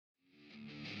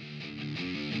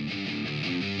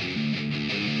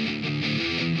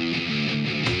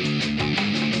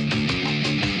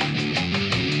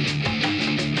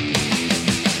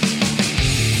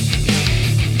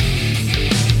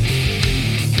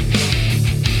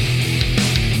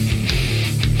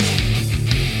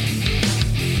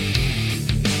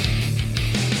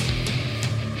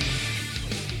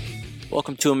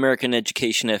Welcome to American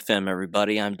Education FM,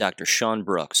 everybody. I'm Dr. Sean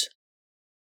Brooks.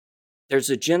 There's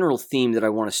a general theme that I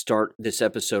want to start this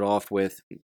episode off with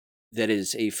that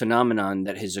is a phenomenon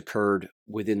that has occurred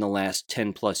within the last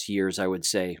 10 plus years, I would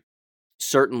say.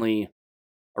 Certainly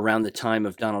around the time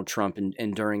of Donald Trump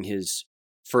and during his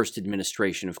first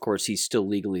administration. Of course, he's still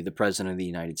legally the president of the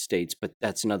United States, but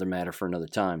that's another matter for another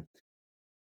time.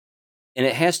 And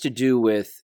it has to do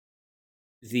with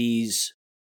these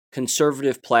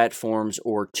conservative platforms,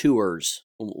 or tours,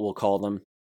 we'll call them,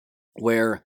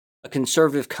 where a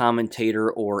conservative commentator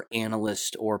or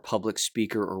analyst or public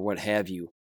speaker or what have you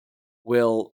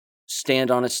will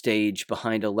stand on a stage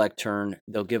behind a lectern,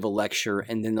 they'll give a lecture,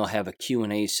 and then they'll have a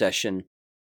Q&A session,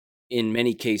 in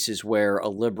many cases where a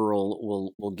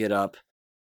liberal will get up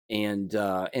and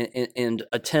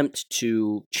attempt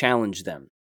to challenge them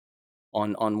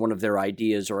on one of their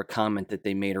ideas or a comment that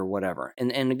they made or whatever.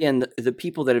 And again, the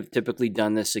people that have typically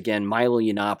done this, again, Milo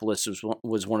Yiannopoulos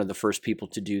was one of the first people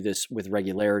to do this with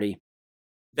regularity.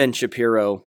 Ben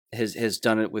Shapiro has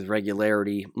done it with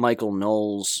regularity. Michael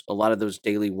Knowles, a lot of those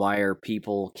Daily Wire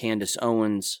people, Candace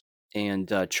Owens, and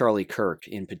Charlie Kirk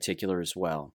in particular as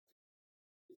well.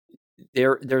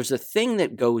 There's a thing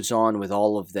that goes on with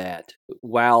all of that.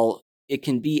 While it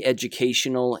can be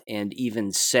educational and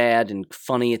even sad and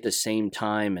funny at the same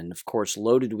time, and of course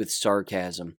loaded with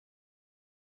sarcasm,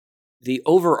 the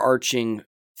overarching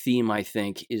theme, I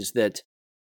think, is that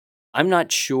I'm not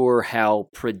sure how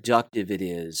productive it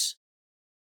is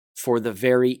for the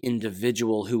very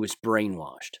individual who is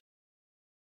brainwashed.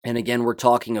 And again, we're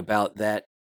talking about that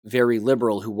very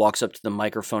liberal who walks up to the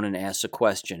microphone and asks a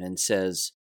question and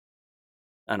says,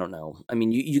 I don't know. I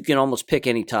mean, you can almost pick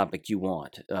any topic you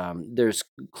want. There's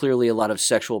clearly a lot of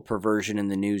sexual perversion in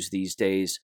the news these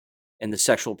days, and the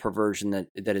sexual perversion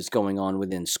that is going on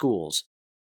within schools.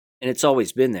 And it's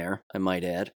always been there, I might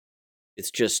add.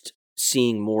 It's just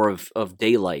seeing more of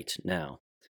daylight now.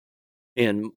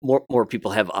 And more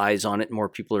people have eyes on it, more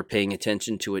people are paying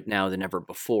attention to it now than ever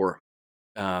before.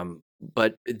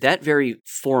 But that very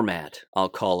format, I'll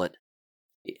call it,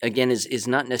 again, is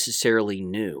not necessarily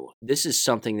new. This is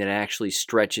something that actually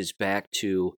stretches back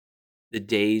to the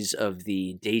days of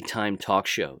the daytime talk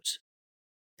shows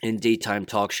and daytime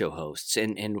talk show hosts.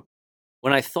 And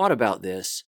when I thought about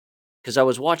this, because I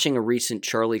was watching a recent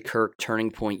Charlie Kirk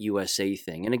Turning Point USA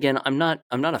thing, and again, I'm not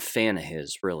a fan of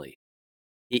his, really.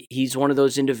 He's one of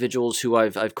those individuals who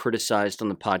I've criticized on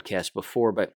the podcast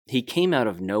before, but he came out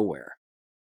of nowhere.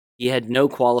 He had no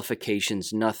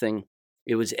qualifications, nothing.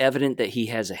 It was evident that he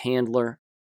has a handler.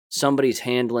 Somebody's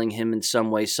handling him in some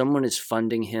way. Someone is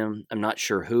funding him. I'm not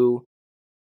sure who.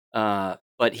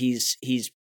 But he's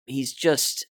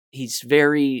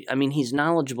very, I mean, he's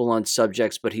knowledgeable on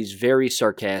subjects, but he's very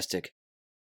sarcastic.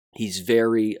 He's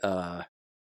very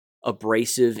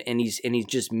abrasive, and he's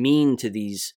just mean to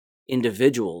these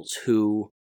individuals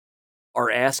who are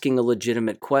asking a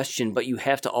legitimate question, but you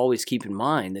have to always keep in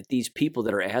mind that these people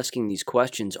that are asking these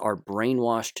questions are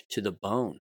brainwashed to the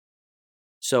bone.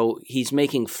 So he's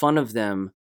making fun of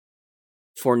them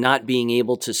for not being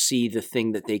able to see the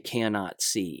thing that they cannot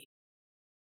see.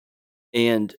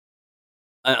 And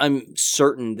I'm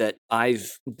certain that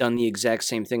I've done the exact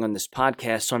same thing on this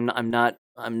podcast, so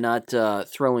I'm not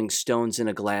throwing stones in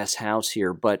a glass house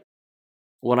here, but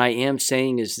what I am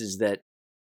saying is that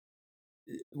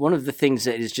one of the things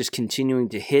that is just continuing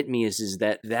to hit me is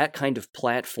that kind of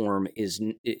platform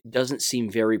it doesn't seem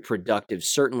very productive,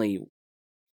 certainly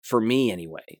for me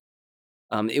anyway.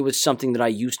 It was something that I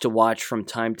used to watch from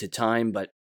time to time,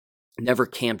 but never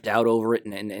camped out over it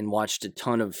and watched a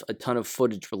ton of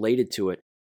footage related to it.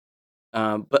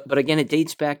 But again, it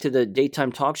dates back to the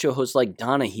daytime talk show hosts like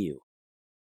Donahue.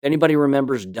 If anybody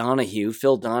remembers Donahue,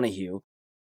 Phil Donahue,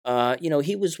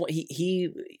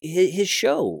 his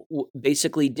show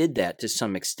basically did that to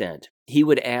some extent. He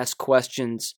would ask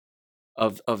questions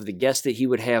of the guest that he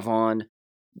would have on.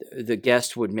 The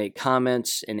guest would make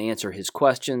comments and answer his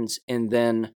questions, and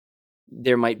then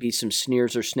there might be some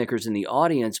sneers or snickers in the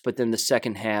audience, but then the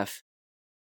second half,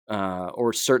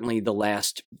 or certainly the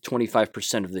last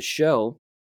 25% of the show,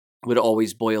 would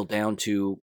always boil down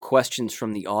to questions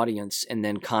from the audience and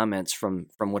then comments from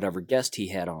whatever guest he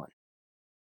had on.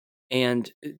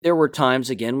 And there were times,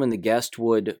 again, when the guest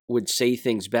would say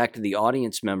things back to the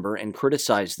audience member and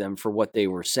criticize them for what they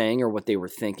were saying or what they were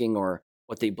thinking or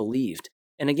what they believed.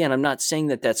 And again, I'm not saying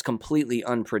that that's completely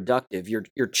unproductive.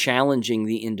 You're challenging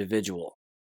the individual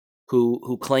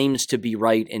who claims to be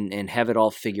right and have it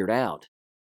all figured out.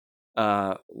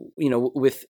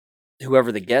 With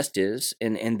whoever the guest is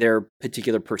and their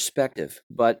particular perspective.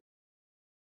 But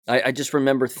I just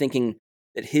remember thinking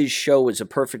that his show is a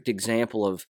perfect example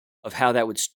of how that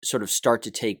would sort of start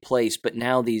to take place. But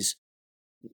now these,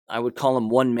 I would call them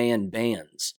one-man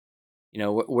bands,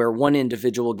 where one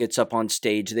individual gets up on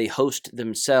stage, they host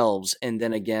themselves, and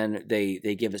then again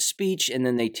they give a speech, and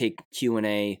then they take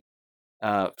Q&A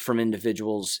from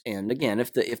individuals. And again,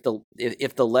 if the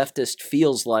leftist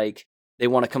feels like they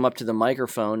want to come up to the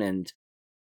microphone and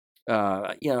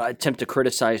attempt to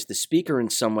criticize the speaker in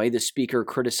some way, the speaker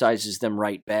criticizes them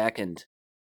right back, and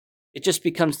it just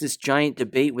becomes this giant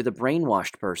debate with a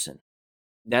brainwashed person.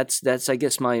 That's I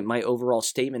guess my overall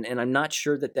statement, and I'm not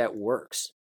sure that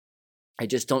works. I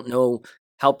just don't know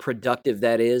how productive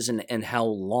that is, and how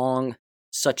long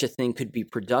such a thing could be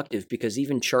productive, because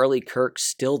even Charlie Kirk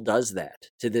still does that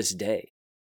to this day.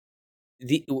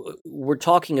 We're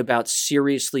talking about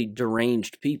seriously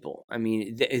deranged people. I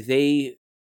mean,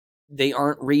 they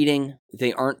aren't reading,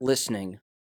 they aren't listening,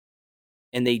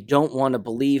 and they don't want to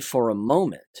believe for a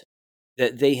moment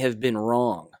that they have been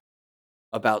wrong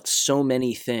about so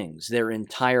many things their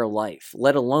entire life,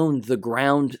 let alone the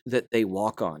ground that they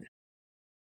walk on.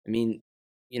 I mean,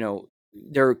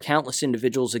 there are countless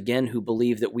individuals, again, who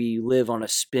believe that we live on a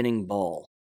spinning ball.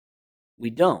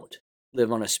 We don't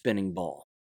live on a spinning ball.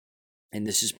 And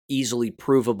this is easily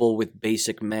provable with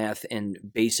basic math and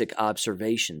basic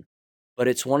observation. But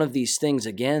it's one of these things,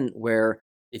 again, where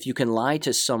if you can lie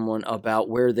to someone about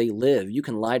where they live, you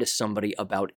can lie to somebody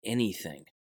about anything.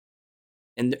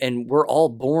 And we're all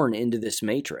born into this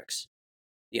matrix.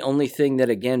 The only thing that,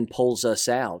 again, pulls us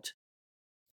out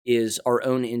is our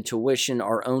own intuition,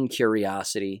 our own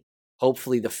curiosity,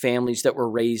 hopefully the families that we're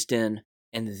raised in,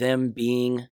 and them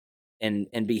being and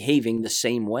behaving the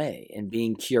same way, and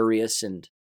being curious and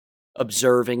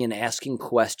observing and asking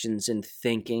questions and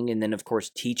thinking, and then, of course,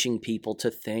 teaching people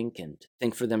to think and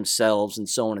think for themselves, and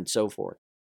so on and so forth.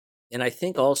 And I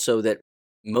think also that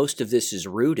most of this is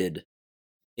rooted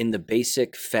in the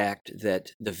basic fact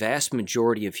that the vast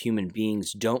majority of human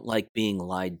beings don't like being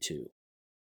lied to.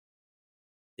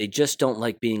 They just don't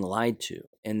like being lied to,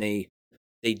 and they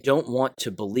don't want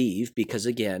to believe, because,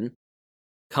 again,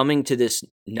 coming to this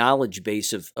knowledge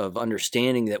base of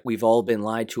understanding that we've all been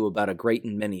lied to about a great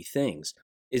and many things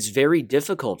is very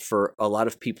difficult for a lot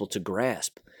of people to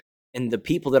grasp. And the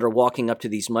people that are walking up to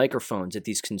these microphones at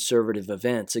these conservative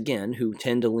events, again, who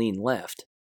tend to lean left,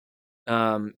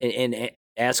 and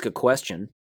ask a question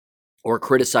or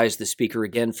criticize the speaker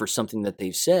again for something that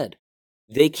they've said,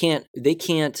 they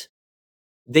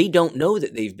don't know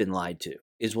that they've been lied to,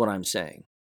 is what I'm saying.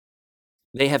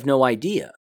 They have no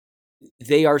idea.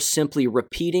 They are simply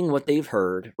repeating what they've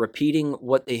heard, repeating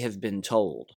what they have been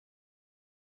told.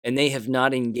 And they have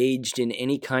not engaged in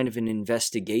any kind of an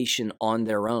investigation on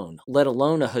their own, let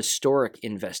alone a historic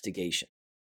investigation.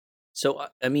 So,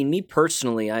 I mean, me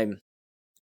personally, I'm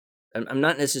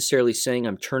not necessarily saying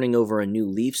I'm turning over a new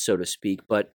leaf, so to speak,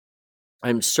 but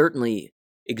I'm certainly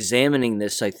examining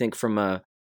this, I think, from a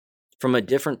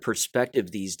different perspective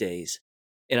these days.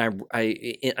 And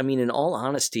I mean, in all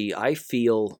honesty, I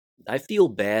feel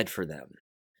bad for them.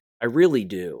 I really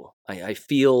do. I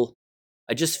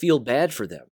just feel bad for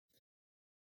them.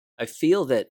 I feel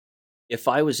that if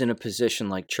I was in a position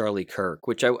like Charlie Kirk,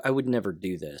 which I would never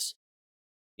do this,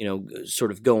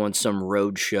 sort of go on some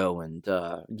road show and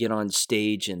get on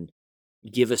stage and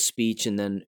give a speech, and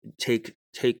then take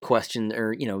questions,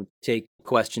 or take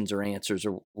questions or answers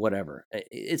or whatever.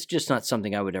 It's just not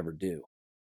something I would ever do.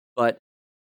 But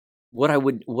what I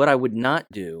would not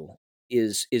do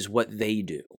is what they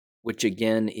do, which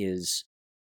again is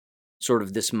sort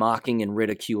of this mocking and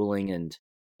ridiculing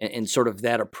and sort of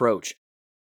that approach.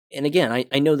 And again,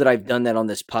 I know that I've done that on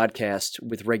this podcast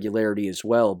with regularity as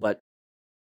well, but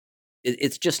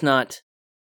it's just not,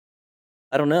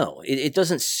 I don't know. It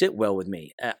doesn't sit well with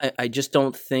me. I just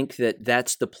don't think that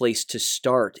that's the place to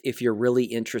start if you're really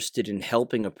interested in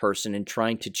helping a person and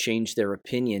trying to change their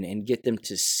opinion and get them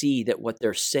to see that what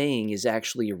they're saying is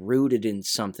actually rooted in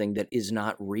something that is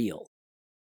not real.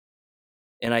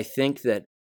 And I think that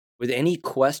with any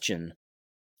question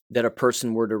that a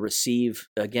person were to receive,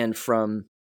 again, from,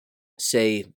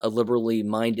 say, a liberally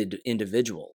minded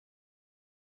individual,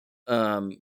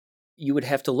 you would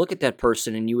have to look at that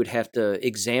person and you would have to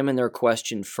examine their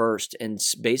question first and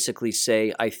basically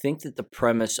say, I think that the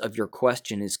premise of your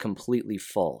question is completely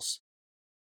false.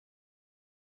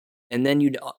 And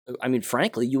then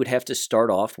frankly, you would have to start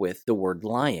off with the word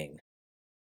lying.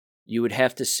 You would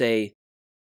have to say,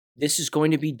 this is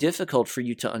going to be difficult for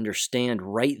you to understand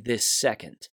right this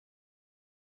second,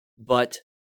 but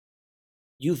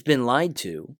you've been lied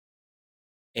to.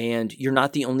 And you're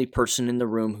not the only person in the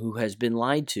room who has been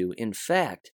lied to. In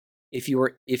fact, if you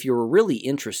were really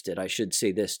interested, I should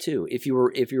say this too. If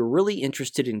you're really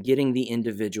interested in getting the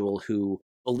individual who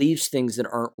believes things that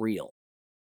aren't real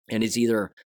and is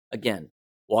either, again,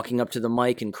 walking up to the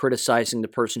mic and criticizing the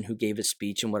person who gave a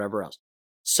speech and whatever else.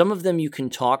 Some of them you can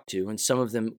talk to, and some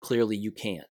of them clearly you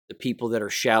can't. The people that are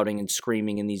shouting and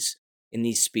screaming in these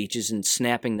speeches and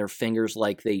snapping their fingers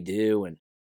like they do, and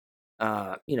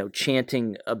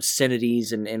chanting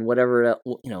obscenities and whatever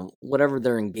whatever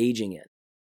they're engaging in.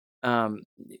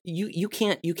 You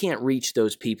can't reach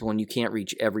those people, and you can't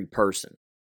reach every person.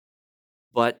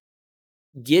 But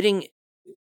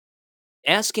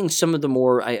asking some of the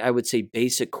more, I would say,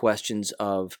 basic questions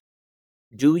of,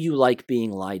 do you like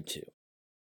being lied to?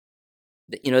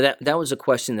 That was a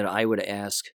question that I would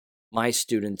ask my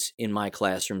students in my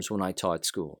classrooms when I taught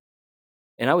school.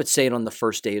 And I would say it on the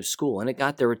first day of school, and it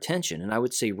got their attention. And I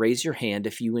would say, raise your hand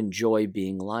if you enjoy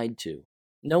being lied to.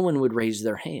 No one would raise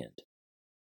their hand.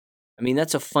 I mean,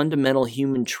 that's a fundamental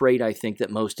human trait, I think, that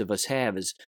most of us have,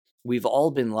 is we've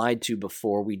all been lied to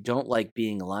before. We don't like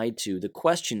being lied to. The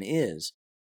question is,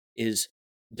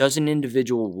 does an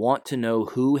individual want to know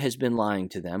who has been lying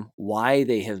to them, why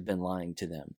they have been lying to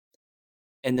them,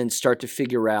 and then start to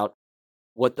figure out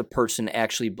what the person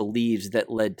actually believes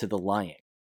that led to the lying?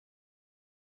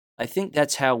 I think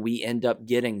that's how we end up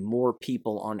getting more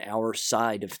people on our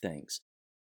side of things,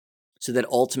 so that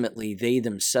ultimately they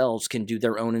themselves can do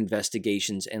their own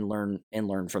investigations and learn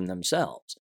from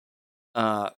themselves.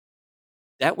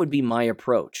 That would be my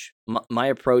approach. My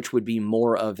approach would be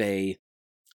more of a,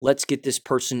 let's get this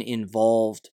person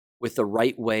involved with the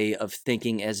right way of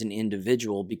thinking as an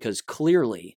individual, because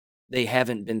clearly they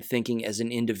haven't been thinking as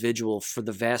an individual for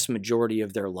the vast majority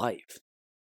of their life.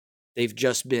 They've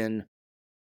just been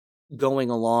going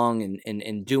along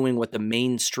and doing what the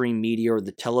mainstream media or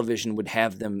the television would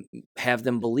have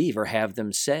them believe or have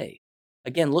them say.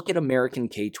 Again, look at American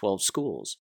K-12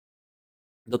 schools.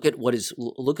 Look at what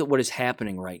is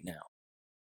happening right now.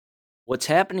 What's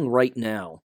happening right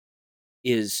now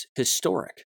is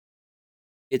historic.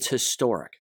 It's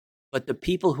historic. But the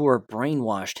people who are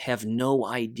brainwashed have no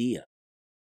idea.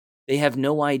 They have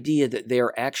no idea that they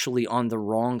are actually on the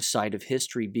wrong side of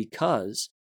history, because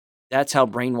that's how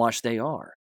brainwashed they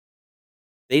are.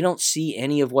 They don't see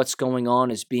any of what's going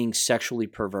on as being sexually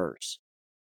perverse.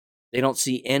 They don't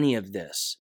see any of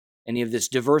this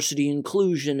diversity,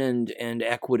 inclusion, and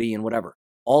equity, and whatever.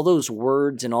 All those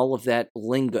words and all of that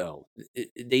lingo,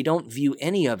 they don't view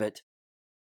any of it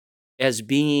as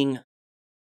being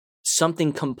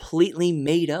something completely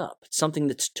made up, something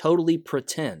that's totally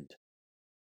pretend,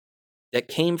 that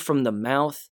came from the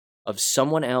mouth of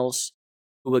someone else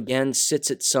who again sits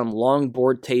at some long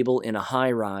board table in a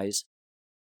high-rise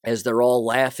as they're all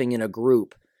laughing in a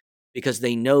group because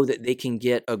they know that they can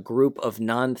get a group of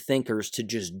non-thinkers to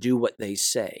just do what they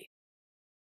say.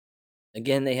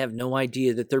 Again, they have no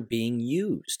idea that they're being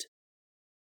used.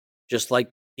 Just like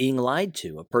being lied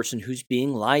to. A person who's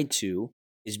being lied to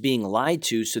is being lied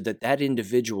to so that that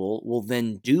individual will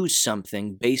then do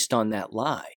something based on that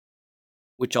lie,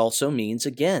 which also means,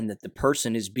 again, that the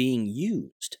person is being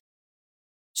used.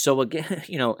 So again,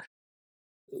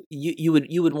 you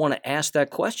would want to ask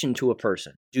that question to a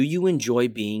person. Do you enjoy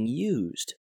being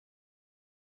used?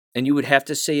 And you would have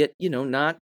to say it,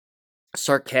 not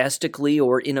sarcastically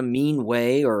or in a mean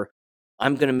way, or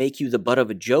I'm going to make you the butt of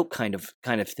a joke kind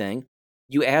of thing.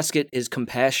 You ask it as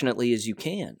compassionately as you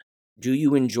can. Do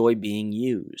you enjoy being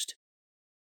used?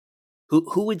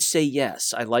 Who would say,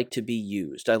 yes, I like to be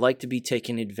used. I like to be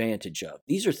taken advantage of.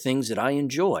 These are things that I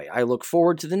enjoy. I look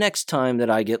forward to the next time that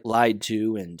I get lied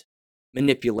to and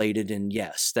manipulated, and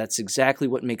yes, that's exactly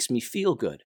what makes me feel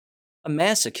good. A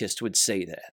masochist would say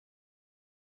that.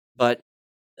 But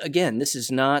again, this is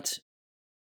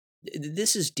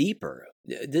deeper.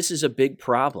 This is a big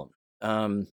problem.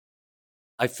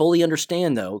 I fully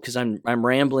understand, though, because I'm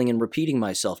rambling and repeating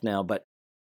myself now, but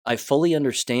I fully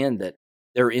understand that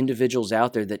there are individuals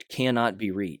out there that cannot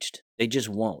be reached. They just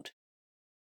won't.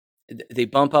 They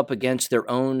bump up against their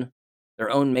own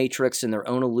matrix and their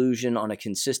own illusion on a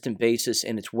consistent basis,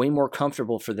 and it's way more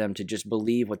comfortable for them to just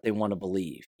believe what they want to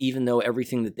believe, even though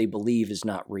everything that they believe is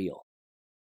not real.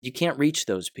 You can't reach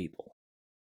those people.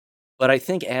 But I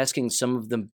think asking some of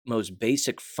the most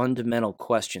basic fundamental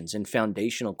questions and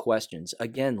foundational questions,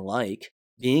 again, like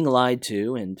being lied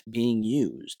to and being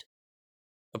used,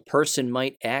 a person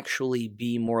might actually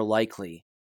be more likely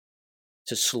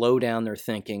to slow down their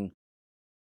thinking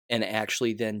and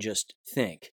actually then just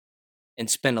think and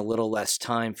spend a little less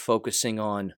time focusing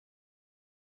on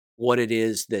what it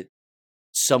is that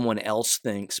someone else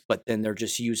thinks, but then they're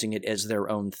just using it as their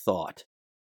own thought.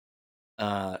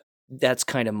 That's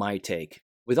kind of my take.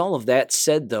 With all of that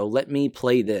said, though, let me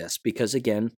play this because,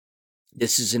 again,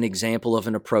 this is an example of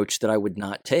an approach that I would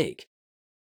not take.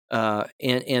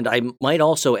 And I might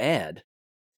also add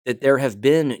that there have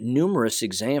been numerous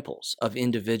examples of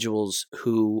individuals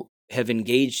who have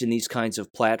engaged in these kinds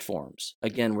of platforms,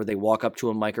 again, where they walk up to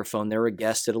a microphone, they're a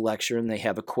guest at a lecture, and they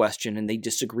have a question, and they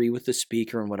disagree with the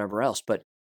speaker and whatever else, but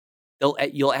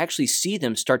you'll actually see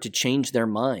them start to change their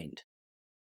mind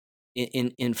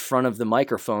in front of the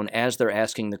microphone as they're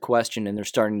asking the question, and they're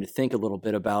starting to think a little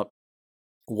bit about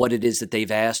what it is that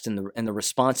they've asked and the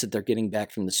response that they're getting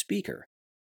back from the speaker.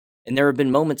 And there have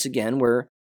been moments, again, where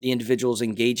the individuals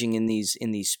engaging in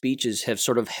these speeches have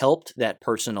sort of helped that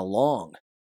person along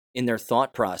in their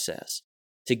thought process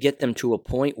to get them to a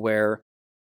point where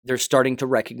they're starting to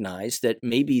recognize that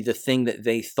maybe the thing that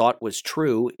they thought was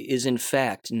true is in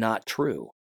fact not true.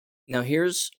 Now,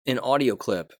 here's an audio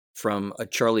clip from a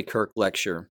Charlie Kirk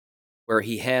lecture where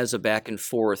he has a back and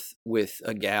forth with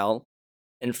a gal,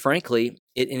 and frankly,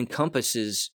 it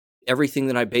encompasses everything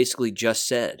that I basically just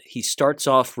said. He starts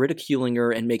off ridiculing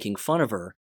her and making fun of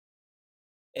her,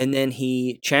 and then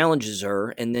he challenges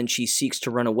her, and then she seeks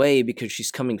to run away because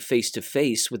she's coming face to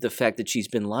face with the fact that she's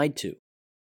been lied to.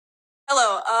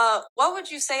 Hello, what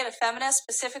would you say to feminists,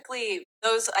 specifically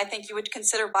those I think you would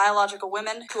consider biological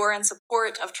women who are in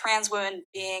support of trans women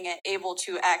being able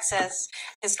to access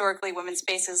historically women's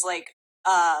spaces like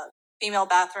female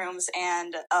bathrooms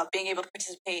and being able to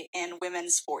participate in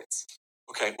women's sports?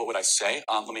 Okay, what would I say?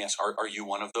 Let me ask, are you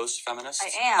one of those feminists? I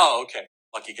am. Oh, okay.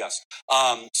 Lucky guess.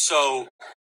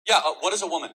 What is a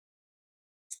woman?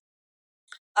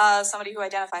 Somebody who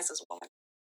identifies as a woman.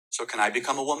 So can I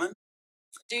become a woman?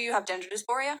 Do you have gender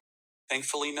dysphoria?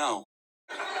 Thankfully, no.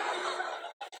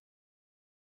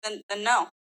 Then no.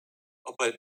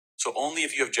 Oh, so only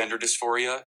if you have gender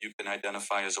dysphoria, you can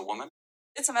identify as a woman?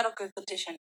 It's a medical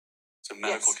condition. It's a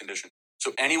medical condition.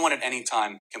 So anyone at any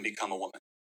time can become a woman?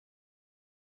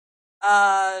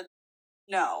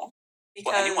 No.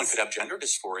 Because... Well, anyone could have gender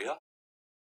dysphoria.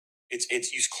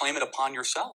 It's you claim it upon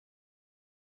yourself.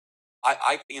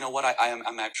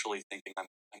 I'm actually thinking I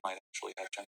might actually have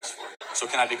gender dysphoria. So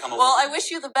can I become a woman? Well, I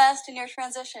wish you the best in your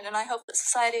transition, and I hope that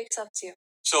society accepts you.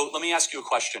 So let me ask you a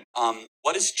question.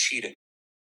 What is cheating?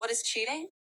 What is cheating?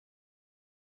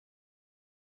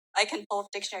 I can pull up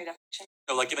dictionary definition.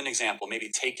 No, like give an example.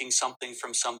 Maybe taking something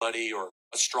from somebody, or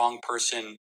a strong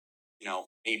person,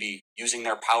 maybe using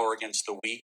their power against the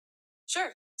weak.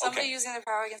 Sure. Somebody using their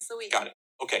power against the weak. Got it.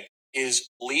 Okay. Is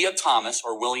Leah Thomas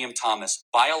or William Thomas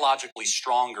biologically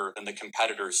stronger than the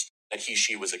competitors that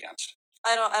she was against?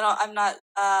 I don't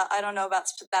know about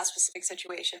that specific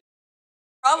situation.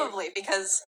 Probably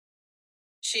because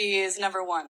she is number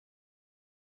one.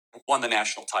 Won the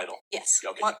national title. Yes.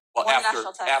 Okay. Won the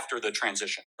national title. After the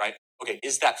transition, right? Okay.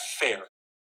 Is that fair?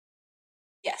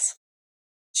 Yes.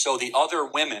 So the other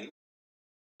women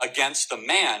against the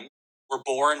man were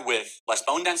born with less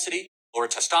bone density, lower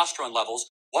testosterone levels.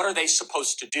 What are they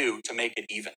supposed to do to make it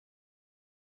even?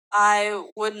 I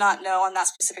would not know on that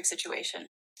specific situation.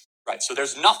 Right. So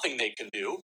there's nothing they can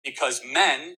do because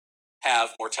men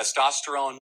have more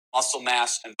testosterone, muscle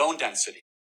mass, and bone density.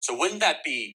 So wouldn't that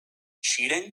be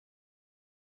cheating?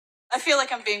 I feel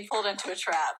like I'm being pulled into a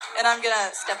trap, and I'm going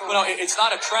to step away. Well, no, it's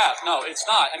not a trap. No, it's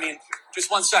not. I mean, just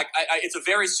one sec. It's a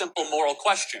very simple moral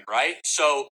question, right?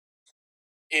 So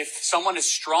if someone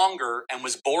is stronger and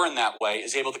was born that way,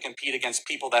 is able to compete against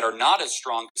people that are not as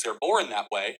strong because they're born that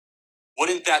way,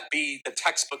 wouldn't that be the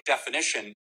textbook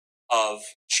definition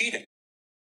of cheating?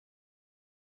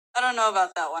 I don't know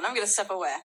about that one. I'm going to step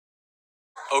away.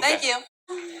 Okay. Thank you.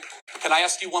 Can I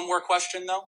ask you one more question,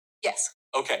 though? Yes.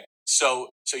 Okay. So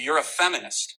you're a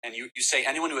feminist, and you say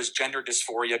anyone who has gender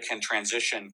dysphoria can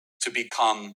transition to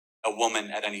become a woman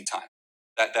at any time.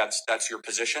 That's your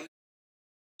position?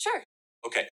 Sure.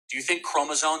 Okay. Do you think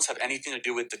chromosomes have anything to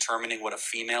do with determining what a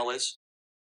female is?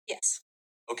 Yes.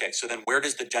 Okay. So then where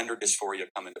does the gender dysphoria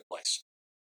come into place?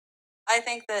 I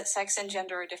think that sex and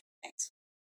gender are different things.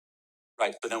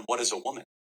 Right. But then what is a woman?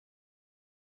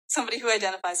 Somebody who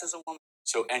identifies as a woman.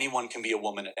 So anyone can be a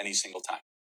woman at any single time?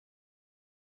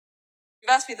 You've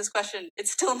asked me this question.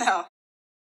 It's still no.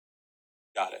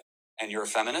 Got it. And you're a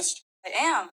feminist? I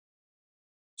am.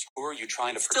 So who are you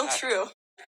trying to Still protect? true.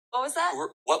 What was that?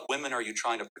 What women are you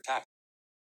trying to protect?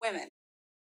 Women.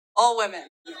 All women.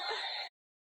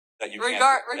 That you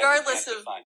regardless can't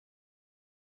define.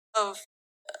 of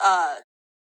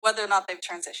whether or not they've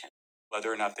transitioned.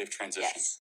 Whether or not they've transitioned.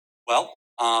 Yes. Well,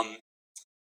 I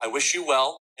wish you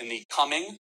well in the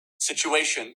coming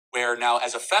situation where now,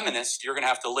 as a feminist, you're going to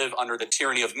have to live under the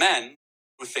tyranny of men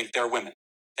who think they're women.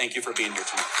 Thank you for being here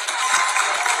tonight.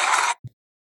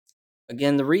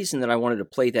 again, the reason that I wanted to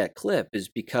play that clip is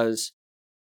because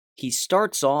he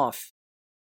starts off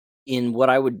in what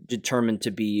I would determine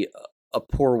to be a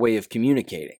poor way of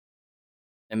communicating.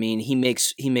 I mean, he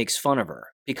makes fun of her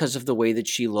because of the way that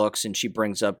she looks, and she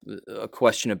brings up a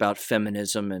question about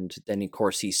feminism, and then of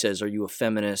course he says, "Are you a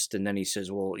feminist?" And then he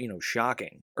says, "Well,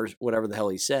 shocking," or whatever the hell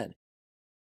he said,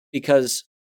 because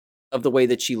of the way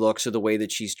that she looks or the way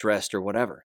that she's dressed or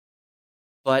whatever.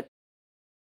 But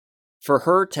for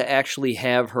her to actually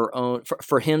have her own,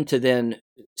 for him to then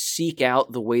seek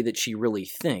out the way that she really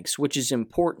thinks, which is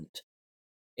important.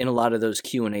 In a lot of those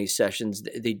Q&A sessions,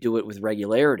 they do it with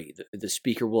regularity. The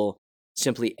speaker will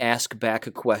simply ask back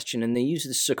a question, and they use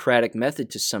the Socratic method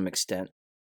to some extent.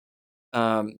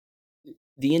 The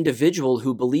individual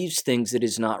who believes things that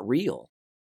is not real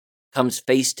comes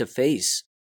face to face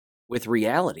with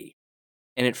reality,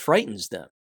 and it frightens them.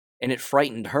 And it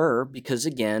frightened her because,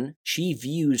 again, she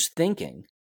views thinking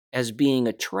as being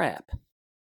a trap.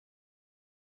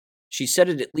 She said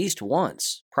it at least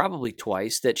once, probably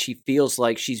twice, that she feels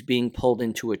like she's being pulled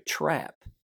into a trap.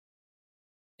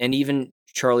 And even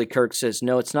Charlie Kirk says,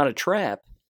 no, it's not a trap,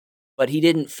 but he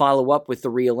didn't follow up with the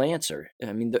real answer.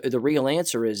 I mean, the real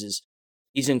answer is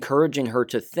he's encouraging her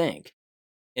to think.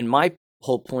 And my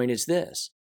whole point is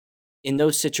this. In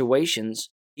those situations,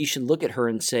 you should look at her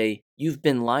and say, you've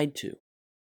been lied to.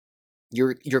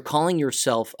 You're calling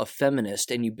yourself a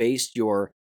feminist, and you based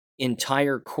your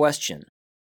entire question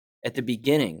at the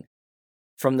beginning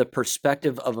from the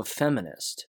perspective of a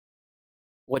feminist.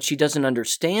 What she doesn't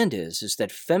understand is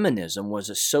that feminism was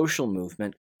a social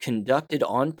movement conducted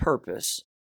on purpose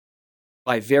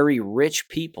by very rich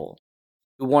people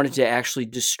who wanted to actually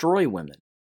destroy women.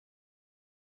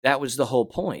 That was the whole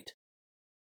point.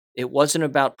 It wasn't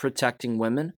about protecting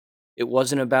women. It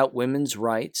wasn't about women's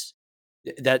rights.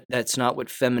 That's not what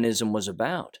feminism was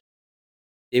about.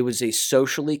 It was a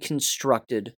socially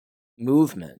constructed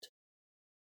movement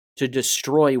to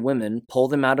destroy women, pull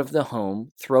them out of the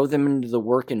home, throw them into the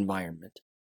work environment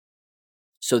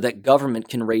so that government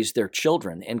can raise their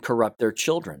children and corrupt their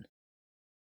children.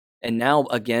 And now,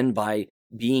 again, by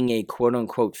being a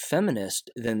quote-unquote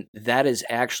feminist, then that is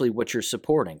actually what you're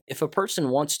supporting. If a person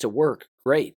wants to work,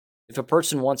 great. If a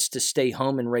person wants to stay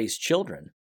home and raise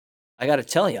children, I got to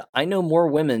tell you, I know more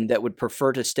women that would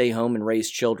prefer to stay home and raise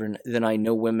children than I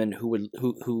know women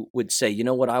who would say, you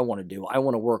know what I want to do? I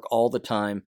want to work all the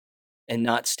time and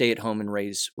not stay at home and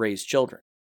raise children.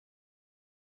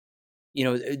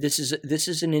 This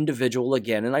is an individual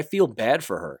again, and I feel bad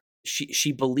for her.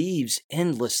 She believes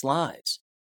endless lies.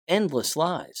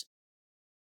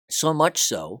 So much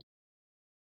so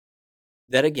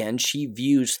that, again, she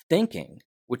views thinking,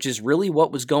 which is really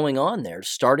what was going on there,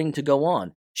 starting to go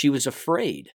on. She was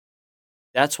afraid.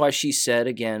 That's why she said,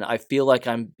 again, I feel like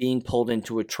I'm being pulled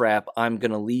into a trap. I'm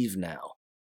going to leave now.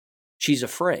 She's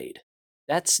afraid.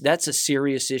 That's a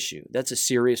serious issue. That's a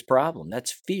serious problem.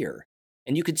 That's fear.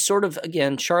 And you could sort of,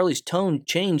 again, Charlie's tone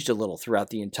changed a little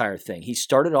throughout the entire thing. He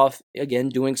started off, again,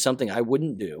 doing something I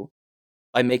wouldn't do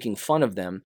by making fun of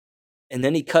them. And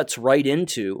then he cuts right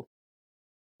into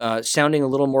sounding a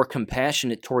little more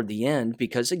compassionate toward the end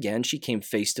because, again, she came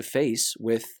face to face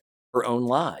with her own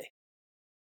lie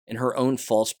and her own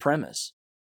false premise.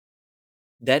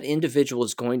 That individual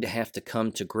is going to have to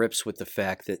come to grips with the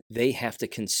fact that they have to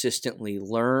consistently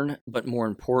learn, but more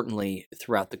importantly,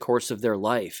 throughout the course of their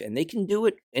life. And they can do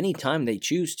it anytime they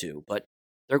choose to, but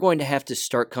they're going to have to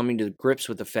start coming to grips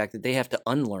with the fact that they have to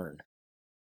unlearn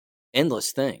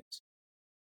endless things.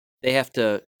 They have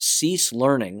to cease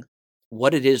learning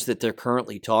what it is that they're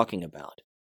currently talking about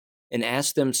and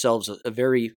ask themselves a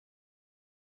very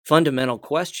fundamental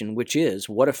question, which is,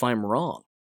 what if I'm wrong?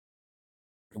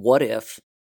 What if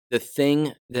the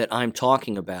thing that I'm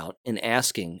talking about and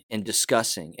asking and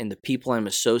discussing and the people I'm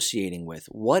associating with,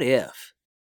 what if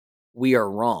we are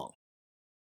wrong?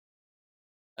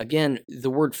 Again, the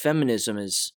word feminism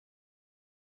is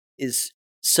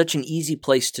such an easy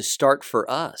place to start for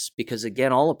us because,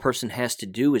 again, all a person has to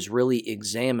do is really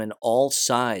examine all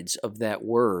sides of that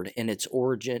word and its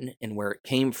origin and where it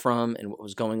came from and what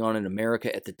was going on in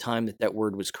America at the time that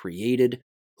word was created,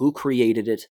 who created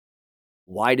it,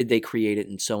 why did they create it,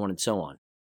 and so on and so on.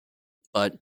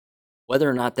 But whether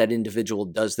or not that individual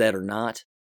does that or not,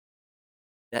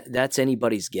 that's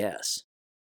anybody's guess.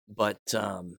 But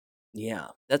yeah,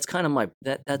 that's kind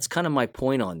of my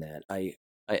point on that.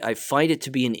 I find it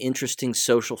to be an interesting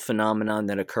social phenomenon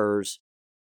that occurs.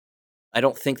 I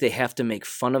don't think they have to make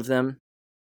fun of them.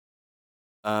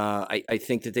 I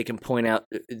think that they can point out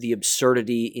the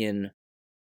absurdity in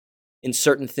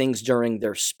certain things during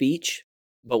their speech.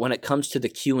 But when it comes to the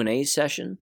Q&A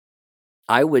session,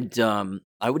 I would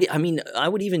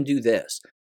even do this.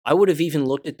 I would have even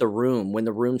looked at the room when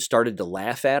the room started to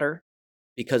laugh at her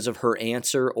because of her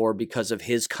answer or because of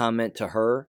his comment to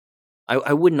her.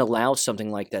 I wouldn't allow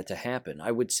something like that to happen.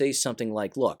 I would say something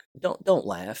like, "Look, don't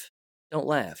laugh. Don't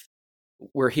laugh.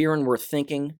 We're here and we're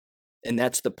thinking, and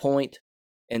that's the point.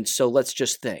 And so let's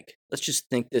just think. Let's just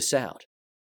think this out.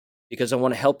 Because I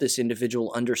want to help this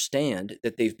individual understand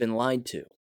that they've been lied to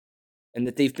and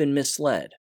that they've been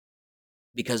misled.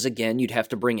 Because again, you'd have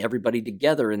to bring everybody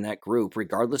together in that group,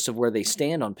 regardless of where they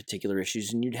stand on particular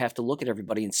issues, and you'd have to look at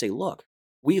everybody and say, look,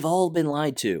 we've all been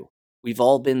lied to. We've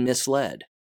all been misled.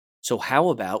 So how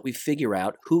about we figure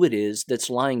out who it is that's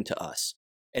lying to us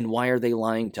and why are they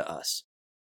lying to us?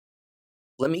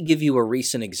 Let me give you a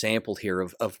recent example here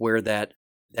of where that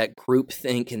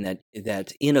groupthink and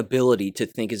that inability to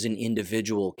think as an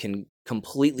individual can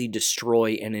completely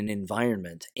destroy an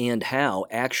environment, and how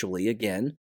actually,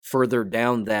 again, further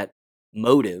down that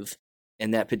motive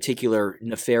and that particular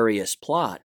nefarious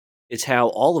plot, is how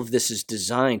all of this is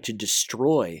designed to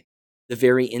destroy the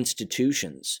very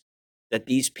institutions that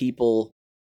these people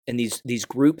and these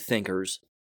group thinkers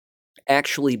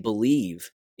actually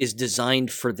believe is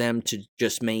designed for them to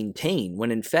just maintain,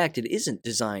 when in fact it isn't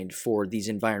designed for these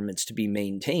environments to be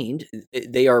maintained.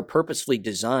 They are purposefully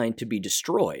designed to be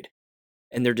destroyed.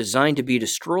 And they're designed to be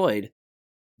destroyed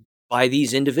by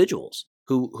these individuals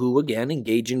who again,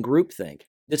 engage in groupthink.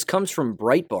 This comes from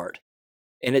Breitbart,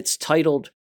 and it's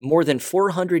titled, "More than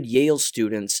 400 Yale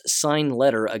Students Sign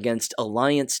Letter Against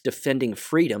Alliance Defending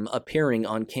Freedom Appearing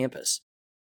on Campus."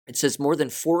 It says more than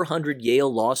 400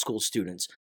 Yale Law School students,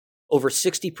 over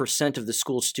 60% of the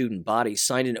school student body,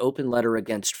 signed an open letter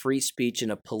against free speech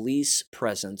and a police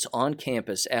presence on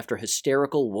campus after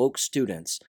hysterical woke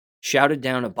students shouted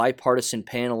down a bipartisan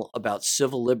panel about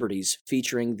civil liberties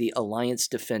featuring the Alliance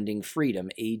Defending Freedom,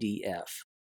 ADF.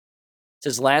 It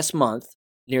says last month,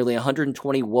 nearly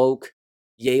 120 woke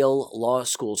Yale Law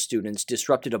School students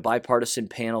disrupted a bipartisan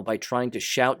panel by trying to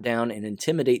shout down and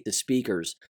intimidate the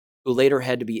speakers, who later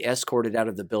had to be escorted out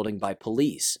of the building by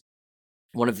police.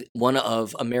 One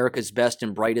of America's best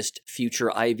and brightest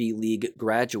future Ivy League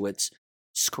graduates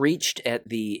screeched at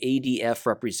the ADF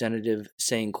representative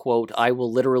saying, quote, "I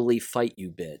will literally fight you,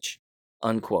 bitch,"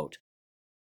 unquote.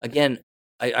 Again,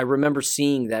 I remember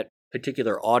seeing that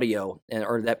particular audio,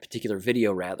 or that particular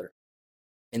video rather,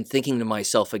 and thinking to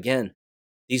myself again,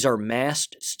 these are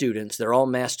masked students. They're all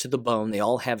masked to the bone. They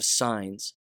all have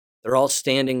signs. They're all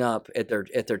standing up at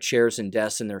their chairs and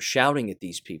desks, and they're shouting at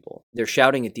these people. They're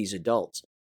shouting at these adults.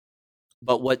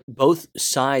 But what both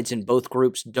sides and both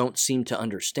groups don't seem to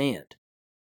understand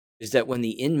is that when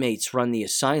the inmates run the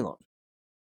asylum,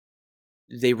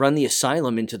 they run the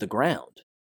asylum into the ground.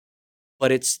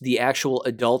 But it's the actual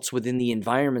adults within the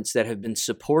environments that have been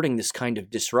supporting this kind of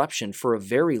disruption for a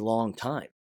very long time.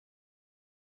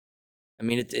 I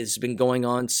mean, it's been going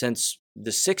on since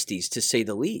the 60s, to say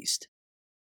the least.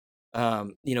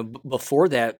 Before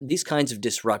that, these kinds of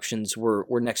disruptions were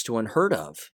next to unheard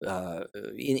of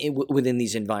within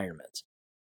these environments.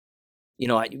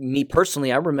 Me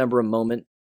personally, I remember a moment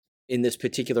in this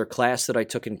particular class that I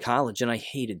took in college, and I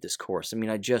hated this course. I mean,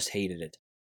 I just hated it.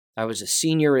 I was a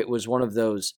senior. It was one of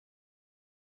those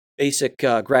basic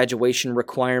graduation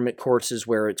requirement courses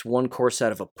where it's one course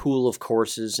out of a pool of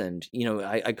courses. And,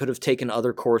 I could have taken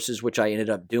other courses, which I ended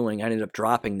up doing. I ended up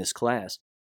dropping this class.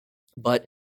 But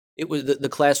it was the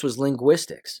class was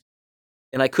linguistics,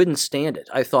 and I couldn't stand it.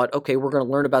 I thought, okay, we're going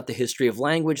to learn about the history of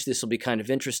language. This will be kind of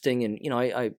interesting. And,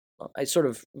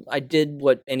 I did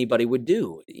what anybody would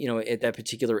do, at that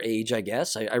particular age, I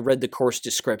guess. I read the course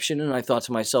description, and I thought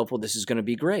to myself, well, this is going to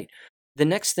be great. The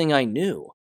next thing I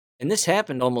knew, and this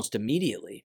happened almost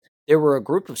immediately, there were a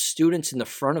group of students in the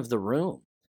front of the room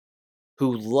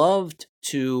who loved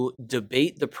to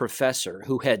debate the professor,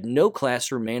 who had no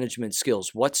classroom management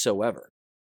skills whatsoever,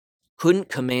 couldn't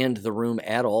command the room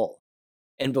at all.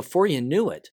 And before you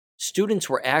knew it, students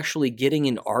were actually getting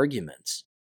in arguments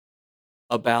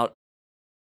about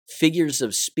figures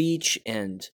of speech.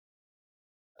 And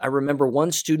I remember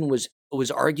one student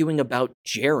was arguing about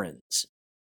gerunds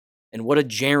and what a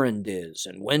gerund is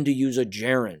and when to use a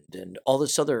gerund and all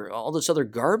this other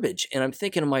garbage. And I'm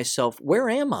thinking to myself, where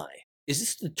am I? Is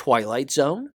this the Twilight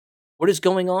Zone? What is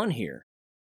going on here?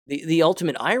 The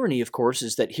ultimate irony, of course,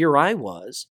 is that here I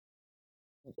was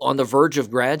on the verge of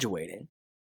graduating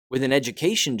with an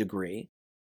education degree.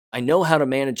 I know how to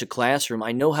manage a classroom.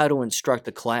 I know how to instruct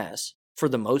a class for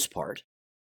the most part.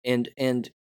 And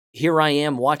here I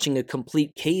am watching a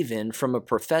complete cave-in from a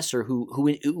professor who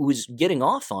was getting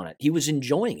off on it. He was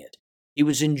enjoying it. He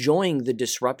was enjoying the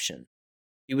disruption.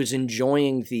 He was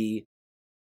enjoying the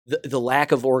the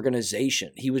lack of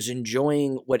organization. He was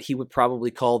enjoying what he would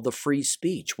probably call the free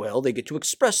speech. Well, they get to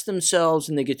express themselves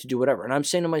and they get to do whatever. And I'm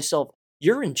saying to myself,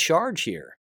 you're in charge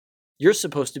here. You're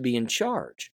supposed to be in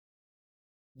charge.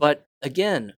 But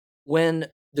again, when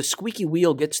the squeaky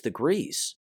wheel gets the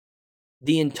grease,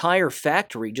 the entire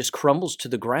factory just crumbles to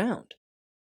the ground.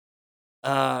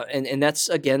 And that's,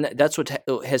 again, that's what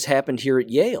has happened here at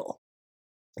Yale.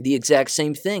 The exact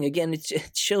same thing. Again,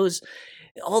 it shows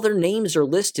all their names are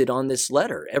listed on this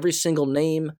letter, every single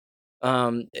name,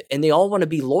 and they all want to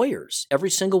be lawyers, every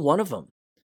single one of them.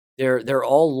 They're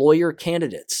all lawyer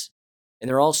candidates, and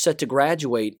they're all set to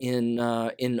graduate in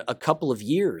a couple of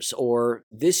years or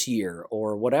this year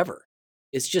or whatever.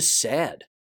 It's just sad.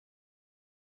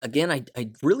 Again, I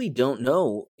really don't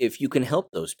know if you can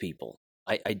help those people.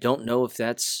 I don't know if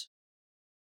that's...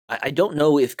 I don't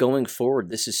know if going forward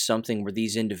this is something where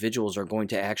these individuals are going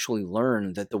to actually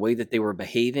learn that the way that they were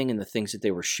behaving and the things that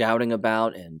they were shouting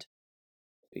about and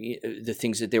the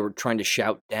things that they were trying to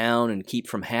shout down and keep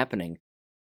from happening,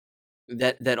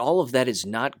 that all of that is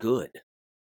not good.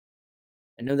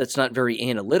 I know that's not very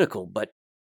analytical, but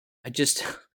I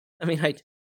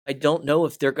don't know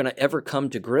if they're going to ever come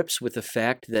to grips with the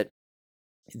fact that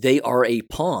they are a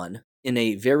pawn in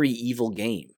a very evil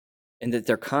game. And that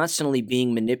they're constantly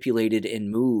being manipulated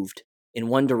and moved in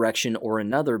one direction or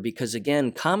another because,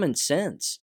 again, common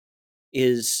sense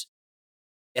is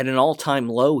at an all-time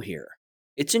low here.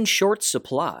 It's in short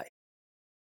supply.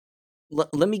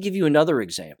 Let me give you another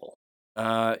example.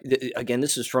 Again,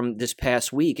 this is from this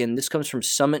past week, and this comes from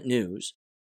Summit News.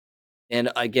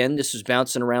 And again, this is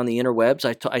bouncing around the interwebs.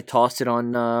 I tossed it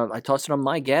on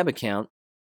my Gab account.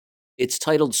 It's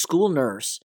titled "School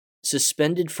Nurse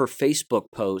Suspended for Facebook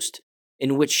Post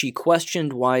in which she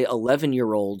questioned why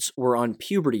 11-year-olds were on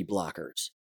puberty blockers."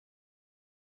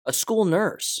 A school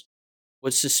nurse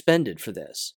was suspended for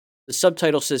this. The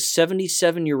subtitle says,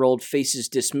 77-year-old faces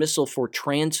dismissal for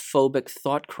transphobic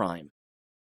thought crime.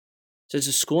 It says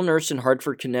a school nurse in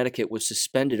Hartford, Connecticut was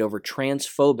suspended over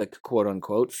transphobic,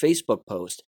 quote-unquote, Facebook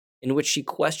post in which she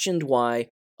questioned why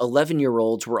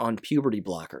 11-year-olds were on puberty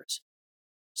blockers.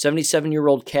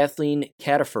 77-year-old Kathleen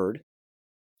Cataford,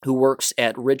 who works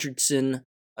at Richard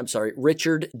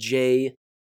J.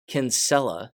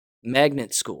 Kinsella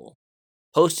Magnet School,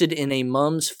 posted in a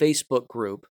mom's Facebook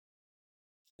group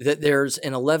that there's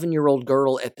an 11-year-old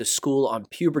girl at the school on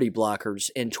puberty blockers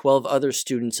and 12 other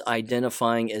students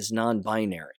identifying as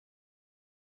non-binary.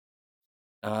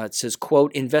 It says,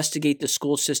 quote, investigate the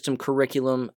school system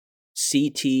curriculum.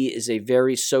 CT is a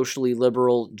very socially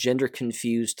liberal,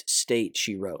 gender-confused state,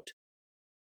 she wrote.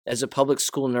 As a public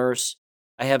school nurse,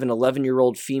 I have an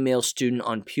 11-year-old female student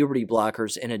on puberty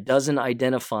blockers and a dozen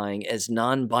identifying as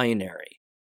non-binary,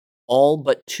 all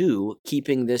but 2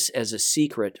 keeping this as a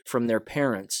secret from their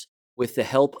parents with the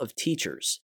help of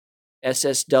teachers,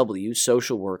 SSW,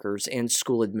 social workers, and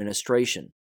school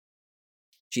administration.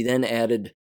 She then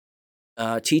added,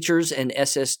 teachers and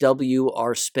SSW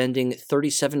are spending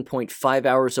 37.5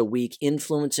 hours a week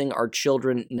influencing our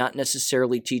children, not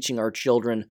necessarily teaching our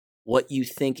children what you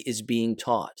think is being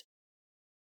taught.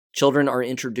 Children are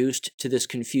introduced to this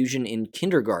confusion in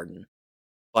kindergarten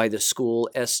by the school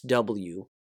SW,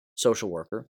 social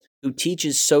worker, who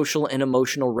teaches social and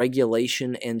emotional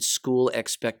regulation and school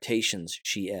expectations,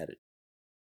 she added.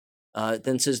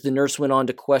 Then says the nurse went on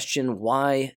to question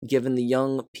why, given the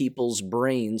young people's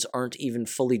brains aren't even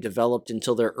fully developed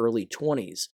until their early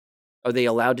 20s, are they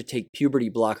allowed to take puberty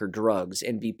blocker drugs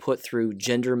and be put through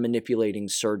gender manipulating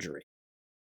surgery?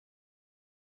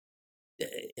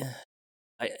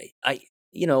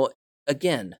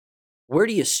 Again, where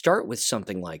do you start with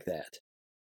something like that?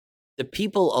 The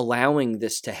people allowing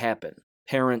this to happen,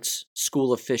 parents,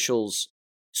 school officials,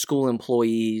 school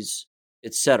employees,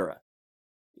 etc.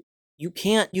 You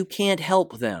can't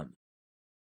help them.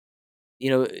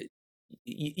 You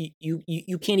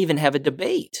can't even have a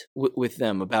debate with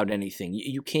them about anything.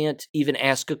 You can't even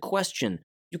ask a question.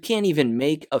 You can't even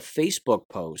make a Facebook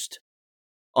post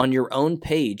on your own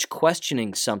page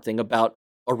questioning something about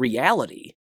a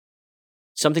reality,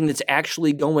 something that's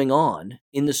actually going on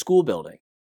in the school building,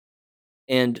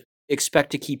 and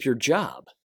expect to keep your job,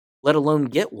 let alone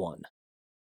get one.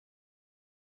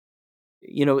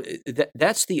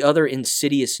 That's the other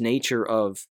insidious nature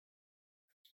of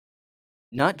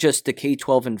not just the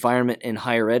K-12 environment and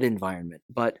higher ed environment,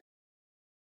 but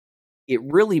it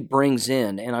really brings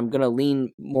in, and I'm going to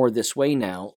lean more this way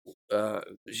now,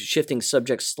 shifting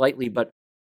subjects slightly, but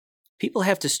people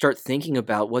have to start thinking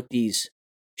about what these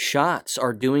shots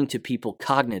are doing to people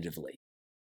cognitively.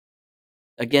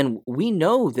 Again, we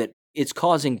know that It's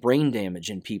causing brain damage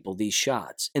in people, these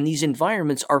shots. And these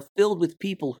environments are filled with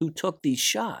people who took these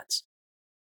shots.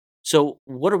 So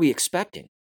what are we expecting?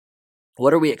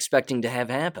 What are we expecting to have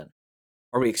happen?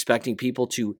 Are we expecting people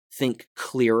to think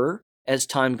clearer as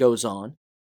time goes on?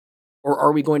 Or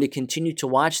are we going to continue to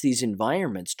watch these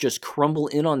environments just crumble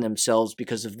in on themselves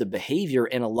because of the behavior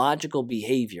and illogical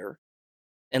behavior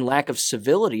and lack of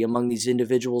civility among these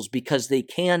individuals because they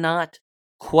cannot,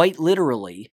 quite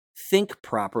literally, think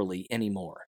properly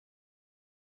anymore?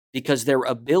 Because their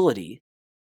ability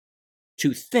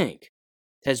to think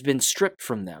has been stripped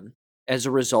from them as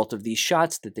a result of these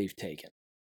shots that they've taken.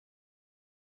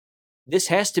 This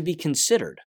has to be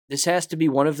considered. This has to be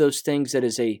one of those things that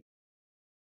is a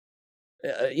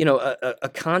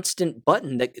constant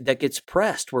button that gets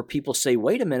pressed where people say,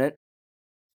 wait a minute,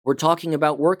 we're talking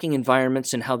about working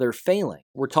environments and how they're failing.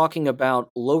 We're talking about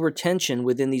low retention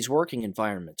within these working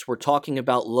environments. We're talking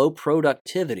about low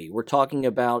productivity. We're talking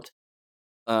about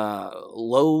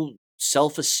low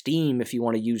self-esteem, if you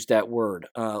want to use that word.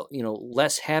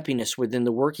 Less happiness within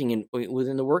the work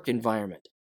environment.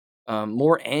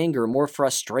 More anger, more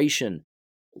frustration.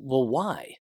 Well,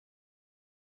 why?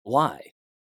 Why?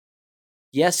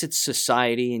 Yes, it's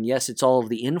society, and yes, it's all of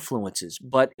the influences,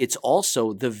 but it's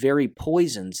also the very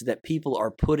poisons that people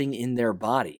are putting in their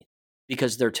body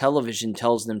because their television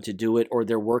tells them to do it or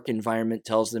their work environment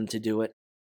tells them to do it.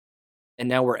 And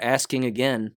now we're asking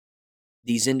again,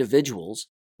 these individuals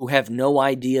who have no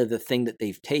idea the thing that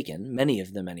they've taken, many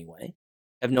of them anyway,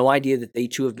 have no idea that they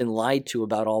too have been lied to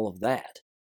about all of that.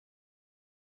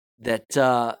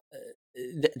 That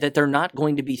they're not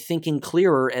going to be thinking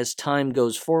clearer as time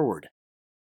goes forward.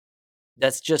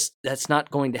 That's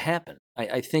not going to happen.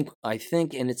 I think,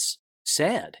 and it's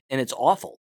sad, and it's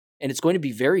awful, and it's going to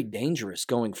be very dangerous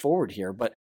going forward here,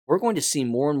 but we're going to see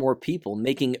more and more people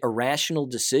making irrational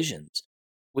decisions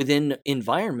within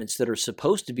environments that are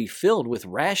supposed to be filled with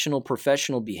rational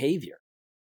professional behavior.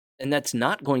 And that's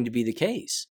not going to be the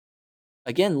case.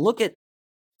 Again, look at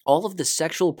all of the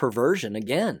sexual perversion,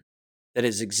 again, that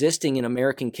is existing in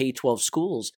American K-12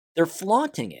 schools. They're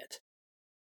flaunting it.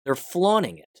 They're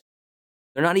flaunting it.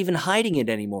 They're not even hiding it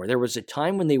anymore. There was a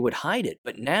time when they would hide it,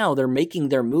 but now they're making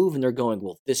their move and they're going,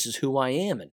 well, this is who I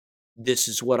am and this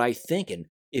is what I think. And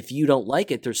if you don't like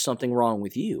it, there's something wrong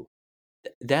with you.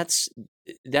 That's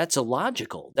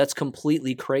illogical. That's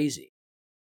completely crazy.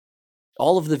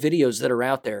 All of the videos that are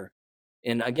out there,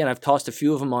 and again, I've tossed a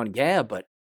few of them on Gab, but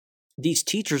these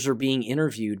teachers are being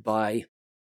interviewed by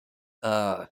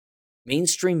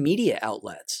mainstream media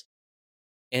outlets.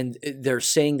 And they're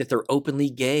saying that they're openly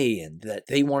gay and that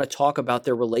they want to talk about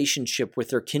their relationship with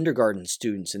their kindergarten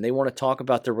students and they want to talk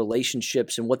about their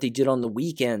relationships and what they did on the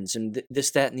weekends and this,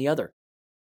 that, and the other.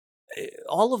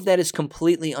 All of that is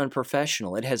completely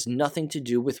unprofessional. It has nothing to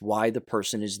do with why the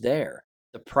person is there.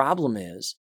 The problem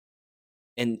is,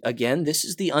 and again, this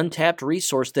is the untapped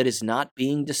resource that is not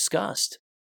being discussed.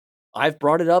 I've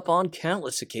brought it up on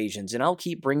countless occasions and I'll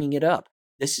keep bringing it up.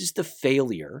 This is the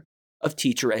failure of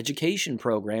teacher education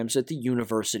programs at the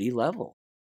university level.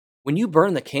 When you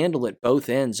burn the candle at both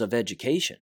ends of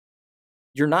education,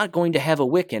 you're not going to have a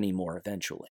wick anymore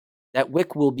eventually. That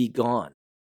wick will be gone.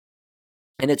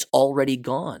 And it's already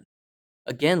gone.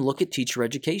 Again, look at teacher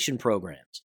education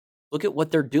programs. Look at what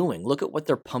they're doing. Look at what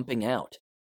they're pumping out.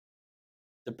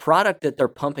 The product that they're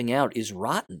pumping out is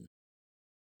rotten.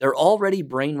 They're already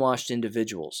brainwashed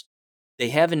individuals. They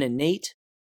have an innate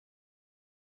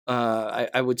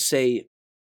I would say,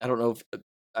 I don't know if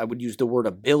I would use the word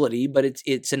ability, but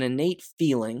it's an innate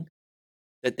feeling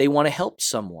that they want to help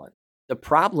someone. The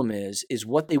problem is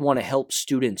what they want to help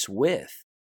students with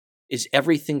is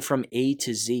everything from A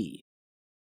to Z.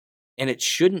 And it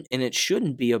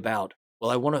shouldn't be about,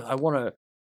 well, I want to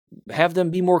have them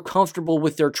be more comfortable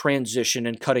with their transition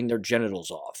and cutting their genitals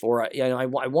off, or I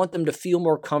want them to feel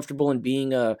more comfortable in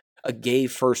being a gay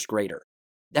first grader.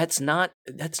 That's not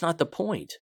the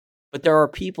point. But there are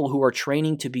people who are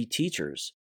training to be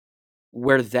teachers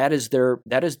where that's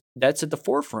at the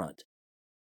forefront.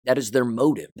 That is their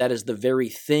motive. That is the very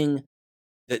thing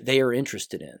that they are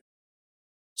interested in.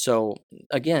 So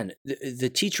again, the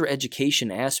teacher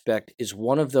education aspect is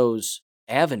one of those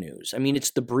avenues. I mean,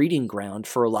 it's the breeding ground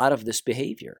for a lot of this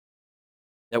behavior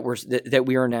that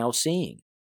we are now seeing.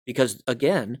 Because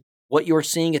again, what you're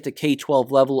seeing at the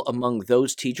K-12 level among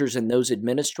those teachers and those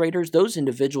administrators, those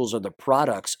individuals are the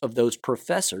products of those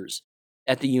professors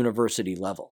at the university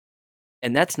level.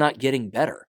 And that's not getting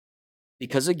better.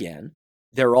 Because again,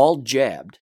 they're all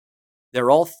jabbed.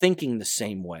 They're all thinking the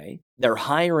same way. They're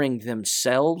hiring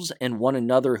themselves and one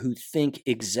another who think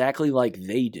exactly like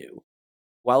they do.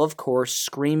 while of course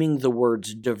screaming the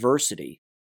words diversity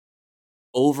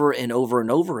over and over and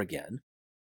over again,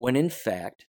 when in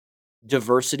fact,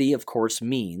 diversity, of course,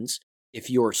 means if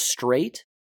you're straight,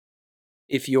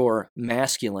 if you're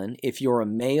masculine, if you're a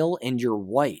male and you're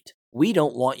white, we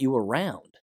don't want you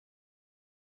around.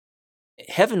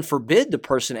 Heaven forbid the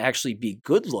person actually be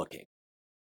good looking.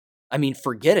 I mean,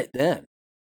 forget it then.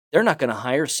 They're not going to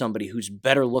hire somebody who's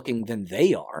better looking than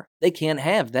they are. They can't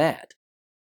have that.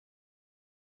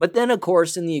 But then, of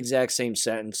course, in the exact same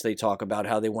sentence, they talk about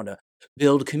how they want to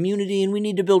build community and we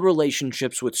need to build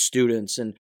relationships with students,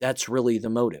 and that's really the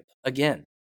motive. Again,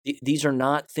 these are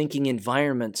not thinking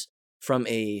environments from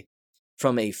a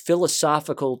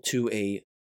philosophical to a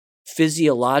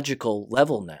physiological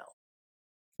level now.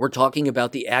 We're talking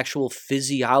about the actual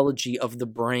physiology of the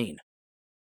brain.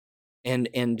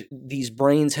 And these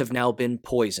brains have now been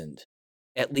poisoned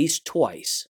at least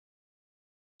twice.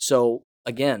 So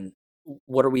again,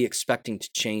 what are we expecting to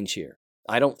change here?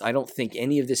 I don't think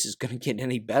any of this is going to get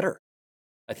any better.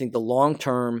 I think the long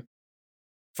term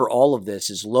for all of this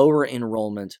is lower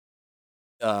enrollment.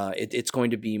 It's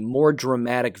going to be more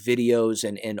dramatic videos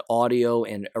and audio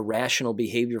and irrational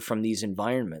behavior from these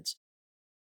environments.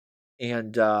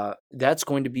 And that's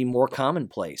going to be more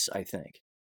commonplace, I think.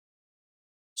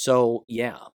 So,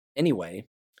 yeah. Anyway,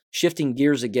 shifting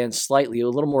gears again slightly, a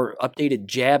little more updated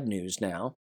jab news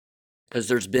now, because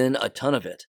there's been a ton of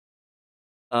it.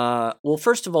 Well,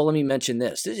 first of all, let me mention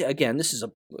this. This is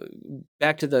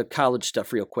back to the college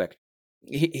stuff real quick.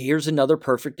 Here's another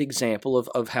perfect example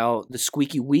of how the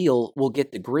squeaky wheel will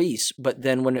get the grease, but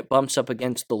then when it bumps up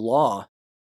against the law,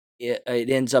 it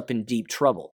ends up in deep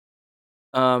trouble.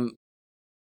 An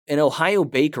Ohio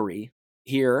bakery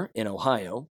here in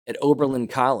Ohio at Oberlin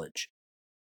College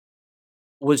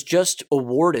was just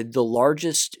awarded the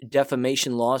largest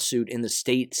defamation lawsuit in the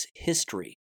state's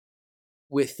history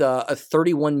with a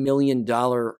 $31 million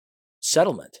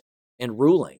settlement and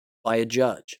ruling by a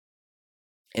judge.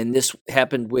 And this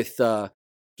happened with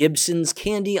Gibson's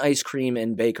Candy, Ice Cream,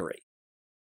 and Bakery.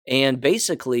 And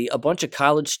basically, a bunch of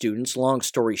college students, long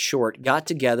story short, got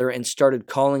together and started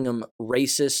calling them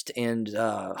racist and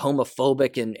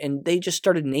homophobic, and they just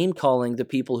started name-calling the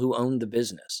people who owned the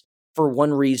business for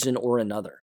one reason or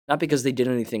another. Not because they did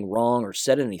anything wrong or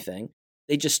said anything.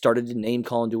 They just started to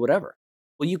name-call and do whatever.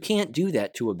 Well, you can't do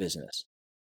that to a business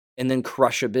and then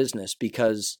crush a business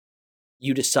because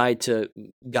you decide to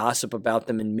gossip about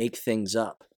them and make things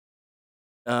up.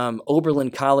 Oberlin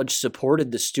College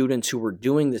supported the students who were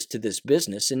doing this to this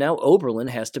business, and now Oberlin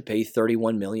has to pay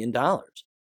 $31 million.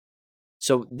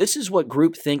 So this is what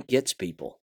groupthink gets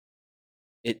people.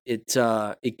 It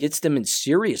gets them in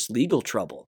serious legal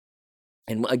trouble.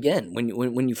 And again,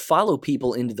 when you follow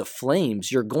people into the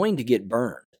flames, you're going to get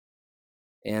burned.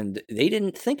 And they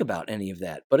didn't think about any of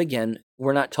that. But again,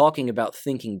 we're not talking about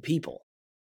thinking people.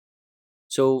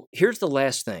 So here's the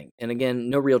last thing, and again,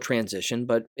 no real transition,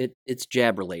 but it's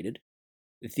jab related.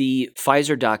 The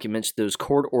Pfizer documents, those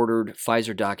court-ordered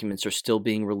Pfizer documents, are still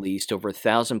being released. Over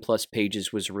 1,000+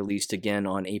 pages was released again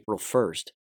on April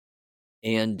 1st,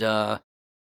 and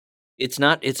it's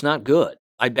not good.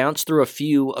 I bounced through a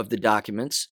few of the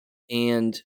documents,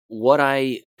 and what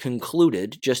I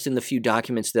concluded just in the few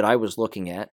documents that I was looking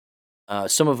at.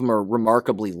 Some of them are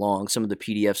remarkably long. Some of the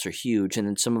PDFs are huge, and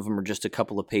then some of them are just a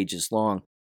couple of pages long.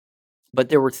 But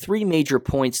there were three major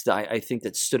points that I think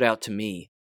that stood out to me.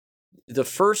 The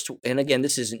first, and again,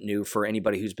 this isn't new for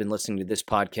anybody who's been listening to this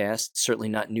podcast, certainly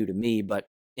not new to me, but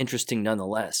interesting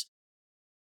nonetheless.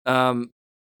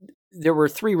 There were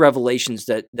three revelations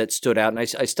that stood out, and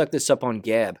I stuck this up on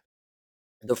Gab.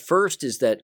 The first is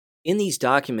that in these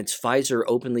documents, Pfizer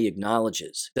openly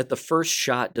acknowledges that the first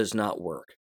shot does not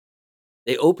work.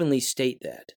 They openly state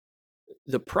that.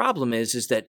 The problem is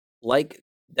that, like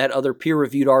that other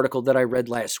peer-reviewed article that I read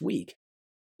last week,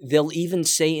 they'll even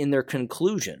say in their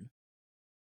conclusion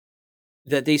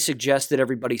that they suggest that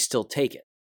everybody still take it.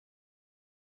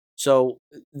 So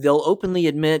they'll openly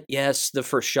admit, yes, the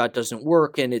first shot doesn't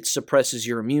work and it suppresses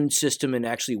your immune system and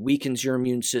actually weakens your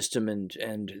immune system,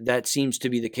 and that seems to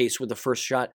be the case with the first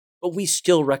shot. But we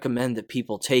still recommend that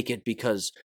people take it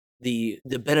because the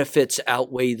benefits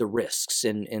outweigh the risks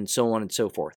and so on and so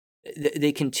forth.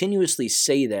 They continuously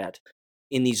say that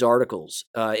in these articles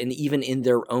and even in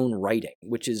their own writing,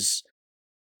 which is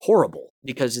horrible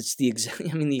because it's the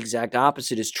exact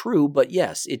opposite is true, but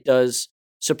yes, it does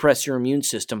suppress your immune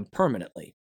system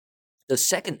permanently. The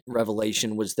second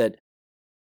revelation was that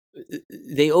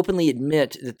they openly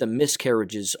admit that the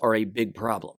miscarriages are a big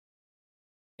problem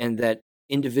and that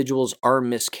individuals are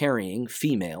miscarrying,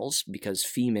 females, because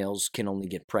females can only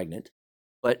get pregnant,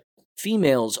 but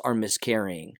females are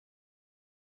miscarrying.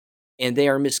 And they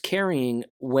are miscarrying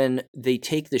when they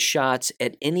take the shots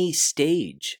at any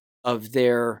stage of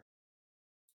their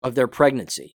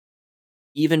pregnancy,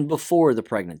 even before the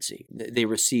pregnancy. They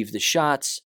receive the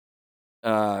shots.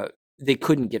 They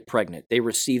couldn't get pregnant. They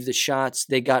received the shots.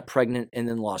 They got pregnant and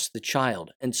then lost the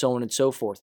child, and so on and so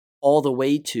forth, all the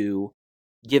way to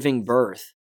giving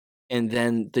birth, and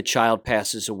then the child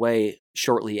passes away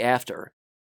shortly after.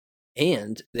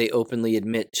 And they openly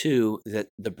admit, too, that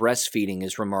the breastfeeding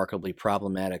is remarkably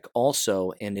problematic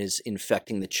also and is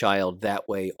infecting the child that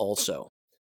way also.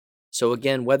 So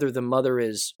again, whether the mother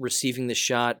is receiving the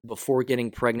shot before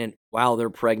getting pregnant, while they're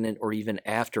pregnant, or even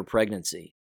after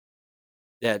pregnancy,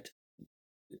 that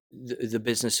the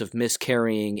business of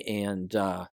miscarrying and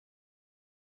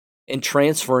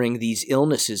transferring these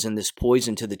illnesses and this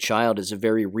poison to the child is a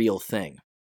very real thing.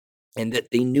 And that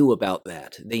they knew about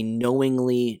that. They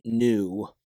knowingly knew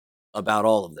about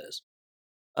all of this.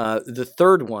 The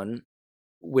third one,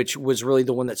 which was really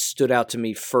the one that stood out to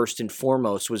me first and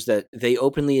foremost, was that they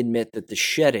openly admit that the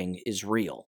shedding is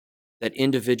real. That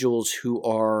individuals who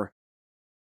are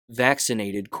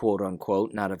vaccinated, quote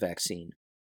unquote, not a vaccine,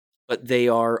 but they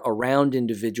are around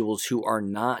individuals who are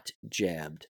not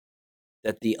jabbed,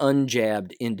 that the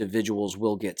unjabbed individuals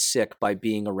will get sick by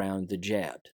being around the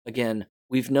jabbed. Again,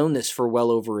 we've known this for well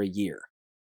over a year.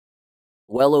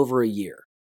 Well over a year.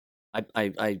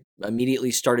 I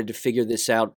immediately started to figure this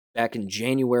out back in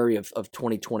January of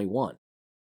 2021.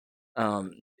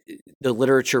 The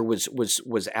literature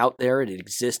was out there. It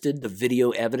existed. The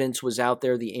video evidence was out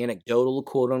there. The anecdotal,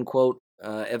 quote-unquote,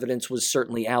 evidence was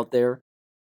certainly out there.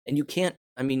 And you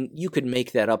could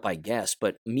make that up, I guess.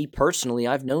 But me personally,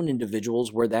 I've known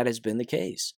individuals where that has been the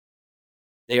case.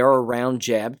 They are around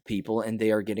jabbed people and they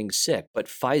are getting sick, but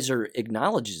Pfizer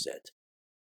acknowledges it.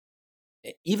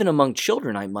 Even among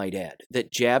children, I might add,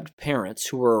 that jabbed parents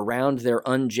who are around their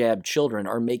unjabbed children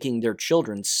are making their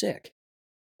children sick.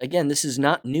 Again, this is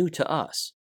not new to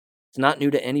us. It's not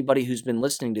new to anybody who's been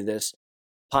listening to this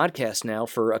podcast now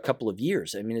for a couple of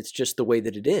years. I mean, it's just the way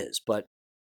that it is. But,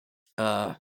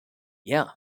 yeah,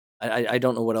 I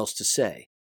don't know what else to say.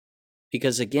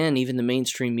 Because again, even the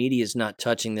mainstream media is not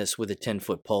touching this with a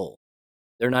 10-foot pole.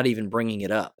 They're not even bringing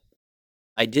it up.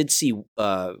 I did see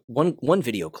one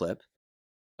video clip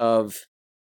of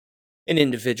an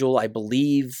individual, I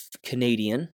believe a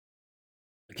Canadian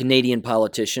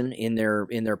politician in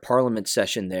their parliament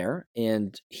session there,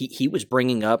 and he was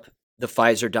bringing up the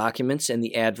Pfizer documents and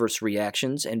the adverse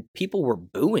reactions, and people were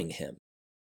booing him.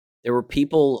 There were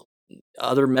people,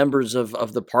 other members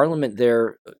of the parliament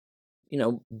there,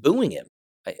 booing him.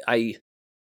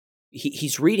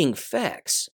 He's reading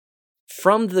facts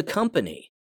from the company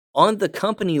on the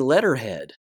company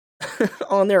letterhead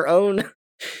on their own.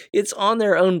 It's on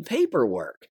their own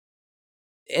paperwork,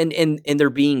 and they're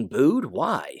being booed.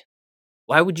 Why?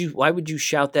 Why would you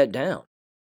shout that down?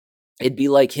 It'd be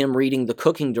like him reading the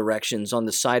cooking directions on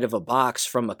the side of a box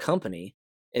from a company,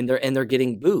 and they're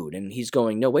getting booed, and he's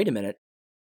going, no, wait a minute.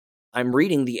 I'm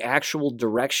reading the actual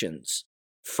directions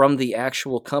from the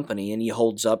actual company, and he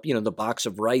holds up, the box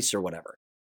of rice or whatever.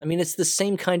 I mean, it's the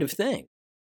same kind of thing.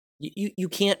 You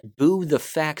can't boo the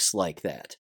facts like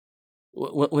that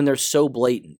when they're so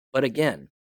blatant. But again,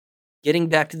 getting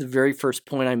back to the very first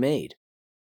point I made,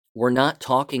 we're not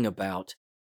talking about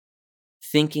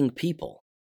thinking people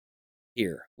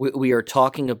here. We are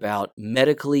talking about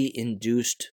medically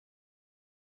induced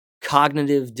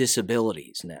cognitive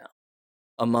disabilities now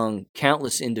among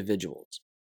countless individuals.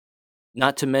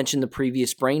 Not to mention the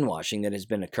previous brainwashing that has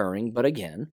been occurring, but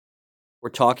again, we're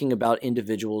talking about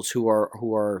individuals who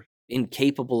are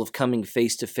incapable of coming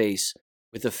face to face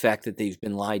with the fact that they've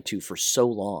been lied to for so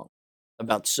long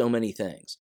about so many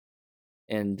things.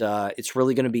 And it's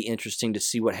really going to be interesting to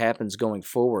see what happens going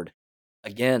forward.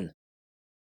 Again,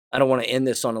 I don't want to end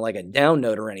this on like a down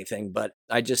note or anything, but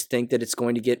I just think that it's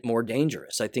going to get more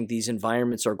dangerous. I think these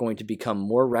environments are going to become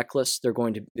more reckless. They're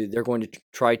going to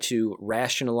try to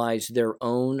rationalize their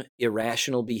own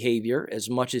irrational behavior as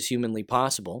much as humanly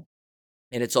possible.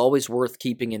 And it's always worth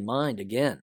keeping in mind,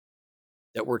 again,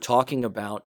 that we're talking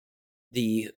about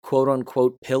the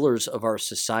quote-unquote pillars of our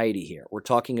society here. We're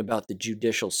talking about the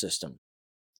judicial system.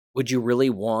 Would you really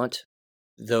want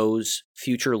those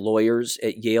future lawyers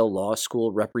at Yale Law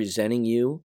School representing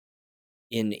you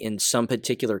in some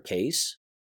particular case?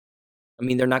 I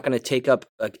mean, they're not going to take up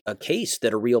a case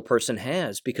that a real person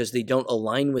has because they don't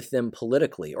align with them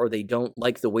politically, or they don't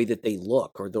like the way that they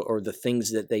look, or the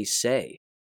things that they say.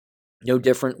 No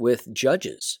different with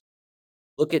judges.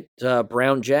 Look at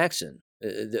Brown Jackson.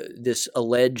 this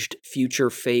alleged future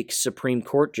fake Supreme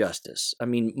Court justice. I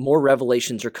mean, more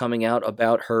revelations are coming out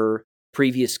about her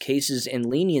previous cases and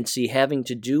leniency having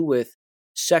to do with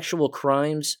sexual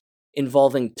crimes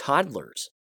involving toddlers.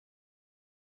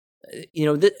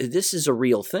 This is a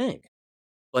real thing,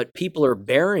 but people are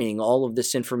burying all of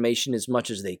this information as much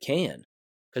as they can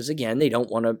because, again, they don't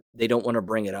want to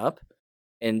bring it up,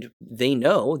 and they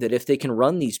know that if they can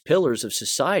run these pillars of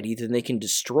society, then they can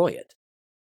destroy it.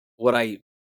 What I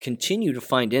continue to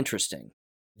find interesting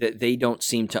that they don't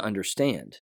seem to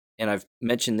understand, and I've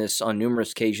mentioned this on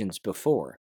numerous occasions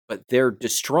before, but they're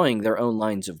destroying their own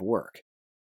lines of work.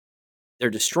 They're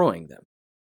destroying them.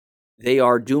 They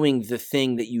are doing the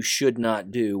thing that you should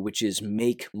not do, which is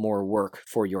make more work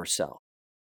for yourself,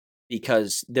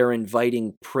 because they're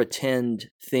inviting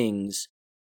pretend things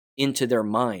into their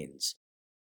minds,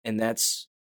 and that's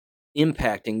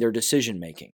impacting their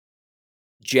decision-making.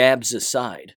 Jabs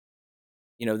aside,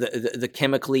 the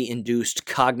chemically induced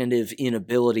cognitive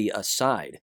inability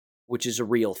aside, which is a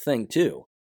real thing too,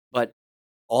 but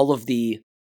all of the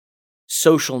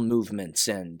social movements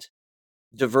and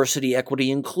diversity, equity,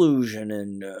 inclusion,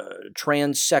 and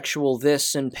transsexual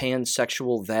this and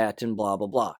pansexual that, and blah, blah,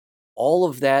 blah. All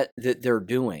of that they're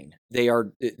doing,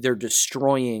 they're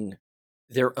destroying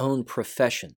their own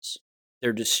professions.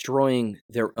 They're destroying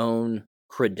their own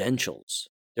credentials.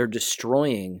 They're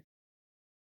destroying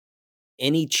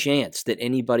any chance that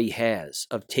anybody has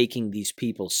of taking these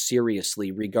people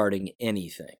seriously regarding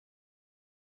anything.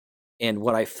 And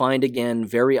what I find, again,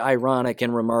 very ironic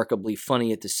and remarkably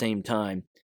funny at the same time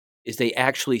is they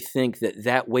actually think that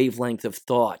that wavelength of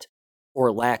thought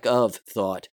or lack of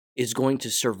thought is going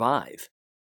to survive.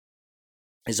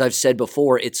 As I've said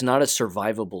before, it's not a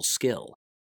survivable skill.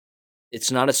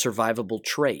 It's not a survivable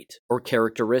trait or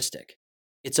characteristic.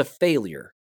 It's a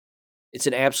failure. It's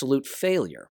an absolute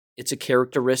failure. It's a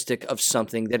characteristic of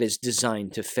something that is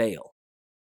designed to fail,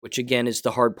 which again is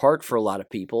the hard part for a lot of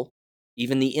people,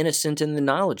 even the innocent and the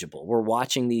knowledgeable. We're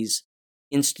watching these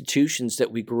institutions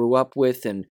that we grew up with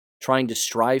and trying to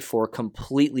strive for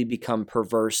completely become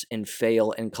perverse and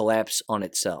fail and collapse on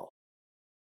itself.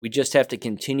 We just have to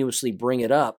continuously bring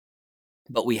it up,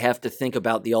 but we have to think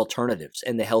about the alternatives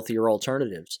and the healthier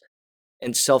alternatives.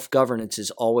 And self-governance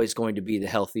is always going to be the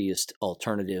healthiest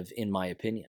alternative, in my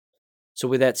opinion. So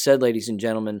with that said, ladies and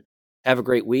gentlemen, have a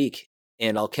great week,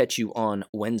 and I'll catch you on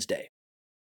Wednesday.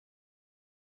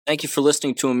 Thank you for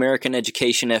listening to American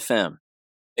Education FM.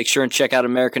 Make sure and check out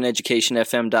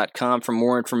AmericanEducationFM.com for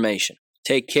more information.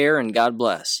 Take care and God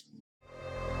bless.